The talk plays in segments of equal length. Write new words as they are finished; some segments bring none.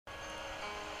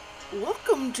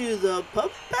Welcome to the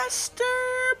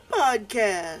Pupmaster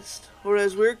Podcast, or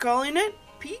as we're calling it,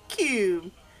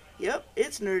 PQ. Yep,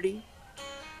 it's nerdy.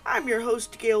 I'm your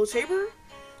host, Gail Tabor,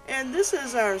 and this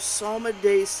is our Psalm a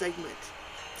Day segment.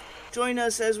 Join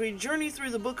us as we journey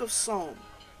through the book of Psalm,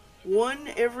 one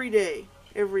every day,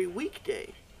 every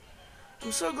weekday.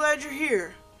 I'm so glad you're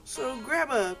here, so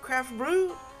grab a craft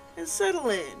brew and settle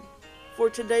in for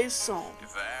today's Psalm.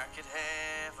 If I could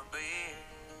have a beer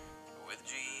with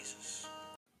Jesus.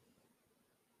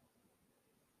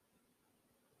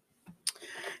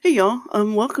 Hey y'all,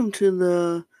 welcome to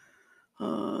the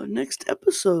next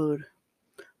episode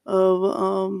of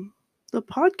the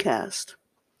podcast.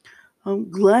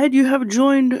 I'm glad you have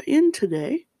joined in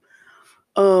today.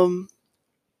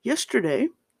 Yesterday,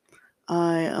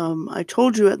 I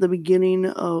told you at the beginning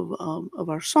of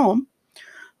our psalm,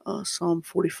 Psalm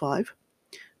 45,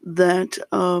 that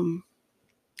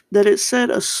that it said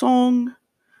a song.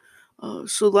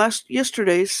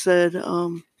 Yesterday said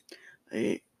let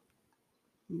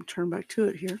me turn back to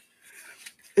it here.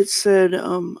 It said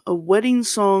a wedding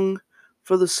song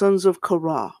for the sons of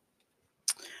Korah.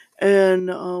 And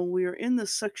we are in the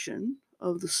section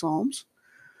of the Psalms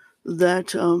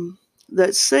that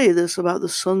say this about the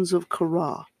sons of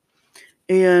Korah.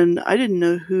 And I didn't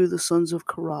know who the sons of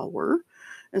Korah were.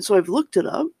 And so I've looked it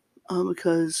up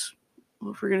because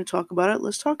if we're going to talk about it,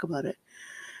 let's talk about it.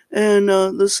 And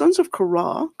the sons of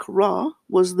Korah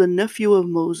was the nephew of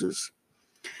Moses.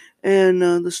 And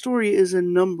the story is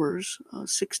in Numbers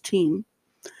 16,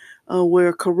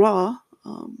 where Korah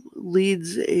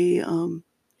leads a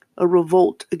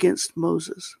revolt against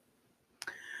Moses.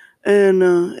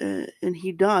 And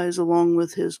he dies along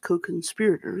with his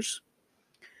co-conspirators.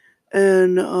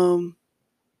 And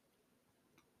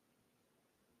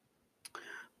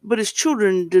but his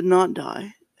children did not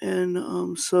die,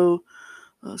 and so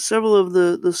several of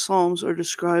the psalms are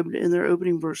described in their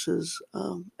opening verses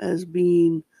as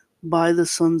being by the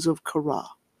sons of Korah.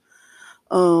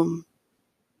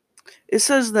 It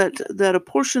says that a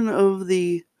portion of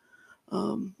the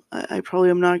I probably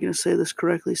am not going to say this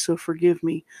korrectly, so forgive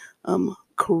me.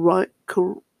 Koratites,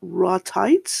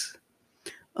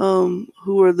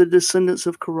 who are the descendants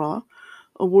of Korah,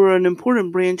 were an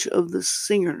important branch of the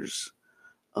singers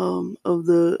of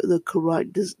the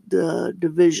Korite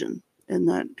division, and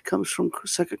that comes from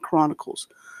Second Chronicles,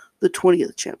 the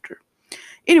 20th chapter.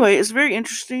 Anyway, it's very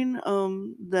interesting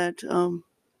that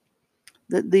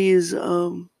these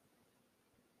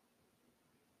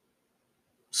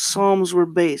psalms were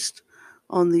based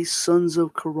on these sons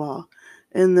of Korah,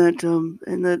 and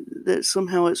that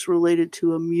somehow it's related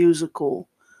to a musical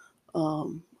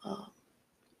um, uh,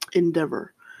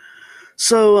 endeavor.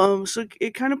 So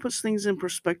it kind of puts things in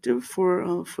perspective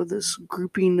for this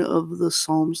grouping of the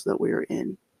psalms that we are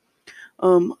in.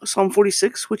 Psalm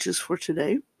 46, which is for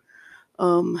today,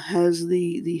 has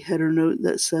the header note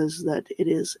that says that it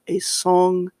is a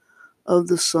song of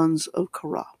the sons of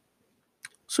Korah.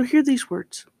 So hear these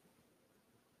words: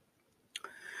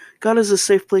 God is a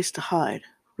safe place to hide,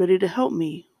 ready to help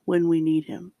me when we need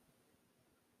Him.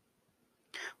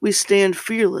 We stand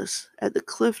fearless at the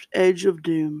cliff edge of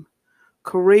doom,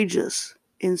 courageous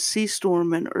in sea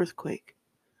storm and earthquake.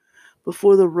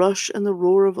 Before the rush and the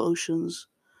roar of oceans,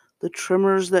 the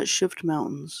tremors that shift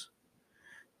mountains,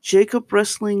 Jacob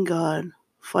wrestling God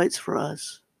fights for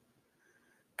us.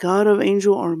 God of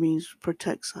angel armies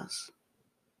protects us.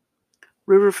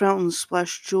 River fountains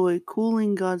splash joy,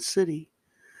 cooling God's city,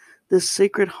 this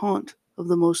sacred haunt of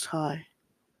the Most High.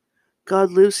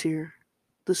 God lives here.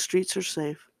 The streets are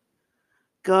safe.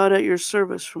 God at your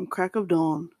service from crack of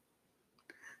dawn.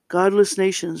 Godless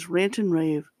nations rant and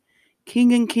rave.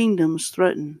 King and kingdoms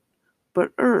threaten,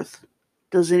 but earth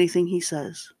does anything he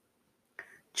says.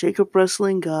 Jacob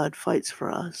wrestling God fights for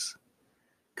us.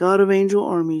 God of angel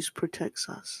armies protects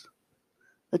us.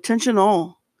 Attention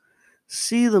all,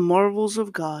 see the marvels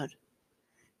of God.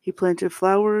 He planted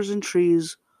flowers and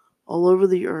trees all over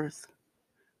the earth,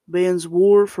 bans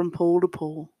war from pole to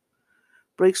pole,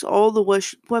 breaks all the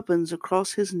weapons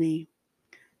across his knee,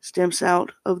 stamps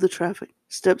out of the traffic,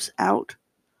 step out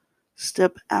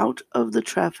of the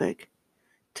traffic.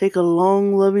 Take a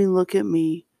long, loving look at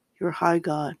me, your high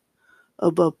God,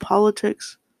 above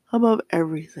politics, above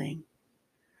everything.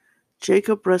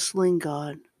 Jacob wrestling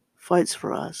God fights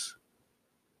for us.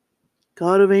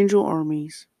 God of angel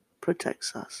armies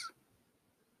protects us.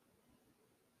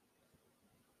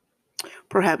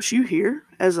 Perhaps you hear,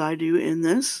 as I do in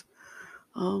this,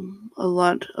 a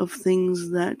lot of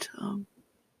things that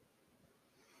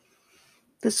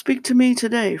speak to me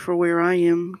today for where I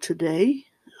am today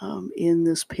in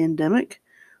this pandemic,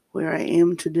 where I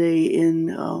am today in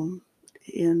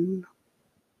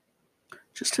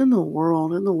just in the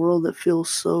world that feels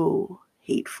so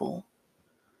hateful.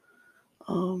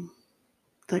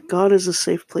 That God is a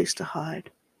safe place to hide.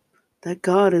 That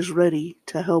God is ready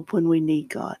to help when we need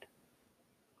God.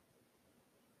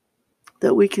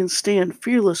 That we can stand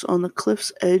fearless on the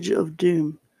cliff's edge of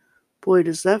doom. Boy,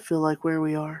 does that feel like where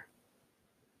we are.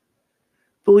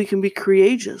 But we can be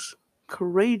courageous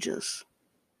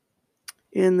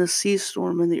in the sea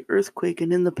storm and the earthquake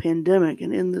and in the pandemic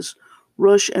and in this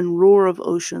rush and roar of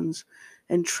oceans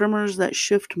and tremors that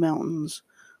shift mountains.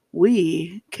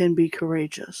 We can be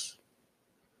courageous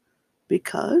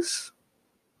because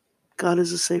God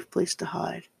is a safe place to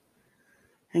hide,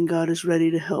 and God is ready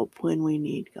to help when we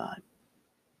need God.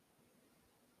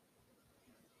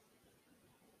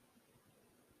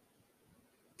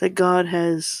 That God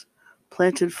has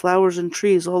planted flowers and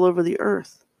trees all over the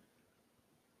earth.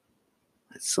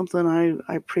 It's something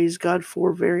I praise God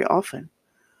for very often.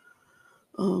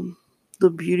 The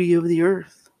beauty of the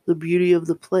earth, the beauty of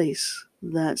the place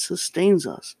that sustains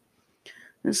us.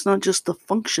 And it's not just the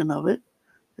function of it,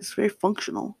 it's very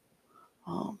functional.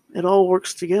 It all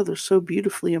works together so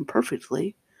beautifully and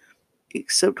perfectly,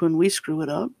 except when we screw it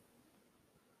up.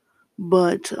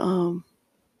 But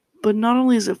not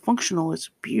only is it functional, it's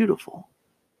beautiful.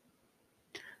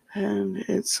 And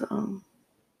it's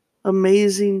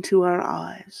amazing to our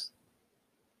eyes.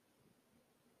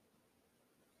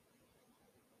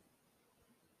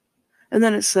 And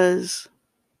then it says,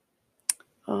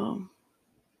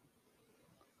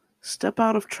 step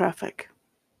out of traffic.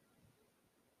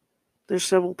 There's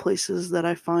several places that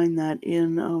I find that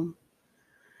in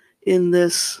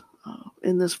this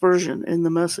version, in the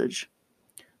Message,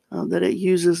 that it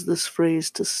uses this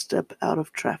phrase to step out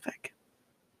of traffic.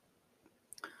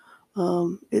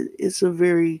 It's a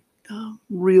very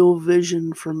real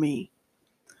vision for me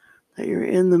that you're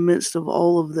in the midst of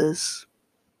all of this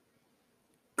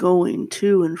going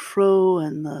to and fro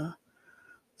and the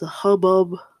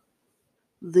hubbub,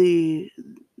 the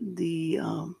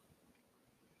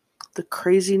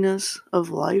craziness of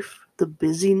life, the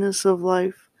busyness of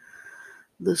life,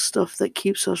 the stuff that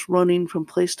keeps us running from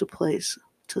place to place,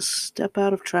 to step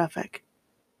out of traffic,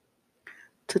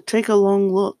 to take a long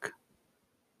look,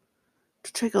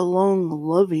 to take a long,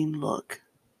 loving look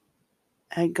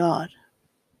at God.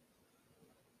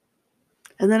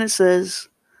 And then it says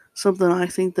something I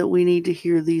think that we need to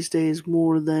hear these days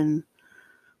more than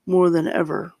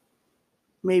ever,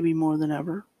 maybe more than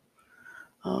ever,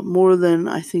 more than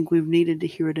I think we've needed to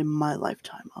hear it in my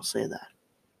lifetime. I'll say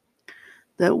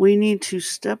that we need to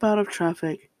step out of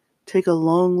traffic, take a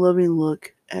long, loving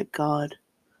look at God,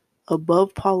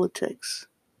 above politics,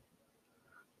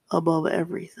 above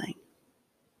everything.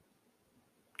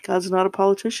 God's not a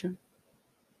politician.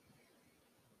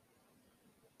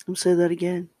 I'm going to say that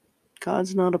again.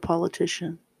 God's not a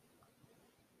politician.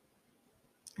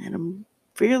 And I'm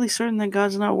fairly certain that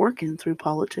God's not working through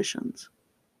politicians.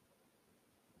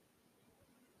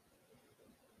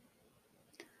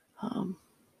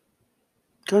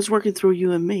 God's working through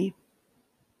you and me.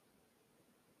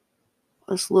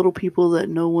 Us little people that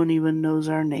no one even knows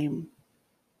our name.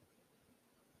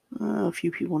 A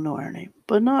few people know our name,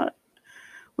 but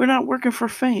we're not working for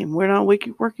fame. We're not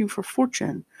working for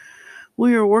fortune.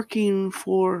 We are working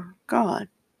for God.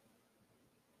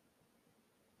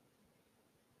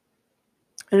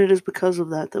 And it is because of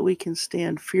that we can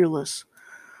stand fearless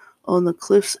on the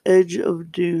cliff's edge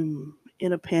of doom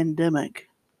in a pandemic,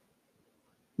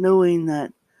 knowing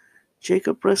that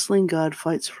Jacob Wrestling God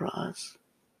fights for us,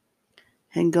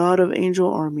 and God of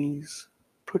angel armies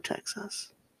protects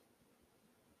us.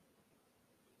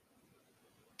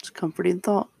 It's a comforting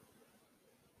thought.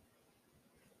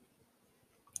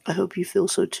 I hope you feel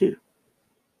so too.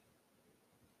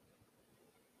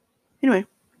 Anyway,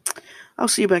 I'll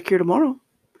see you back here tomorrow.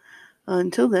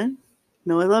 Until then,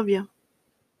 know I love you,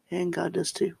 and God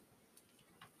does too.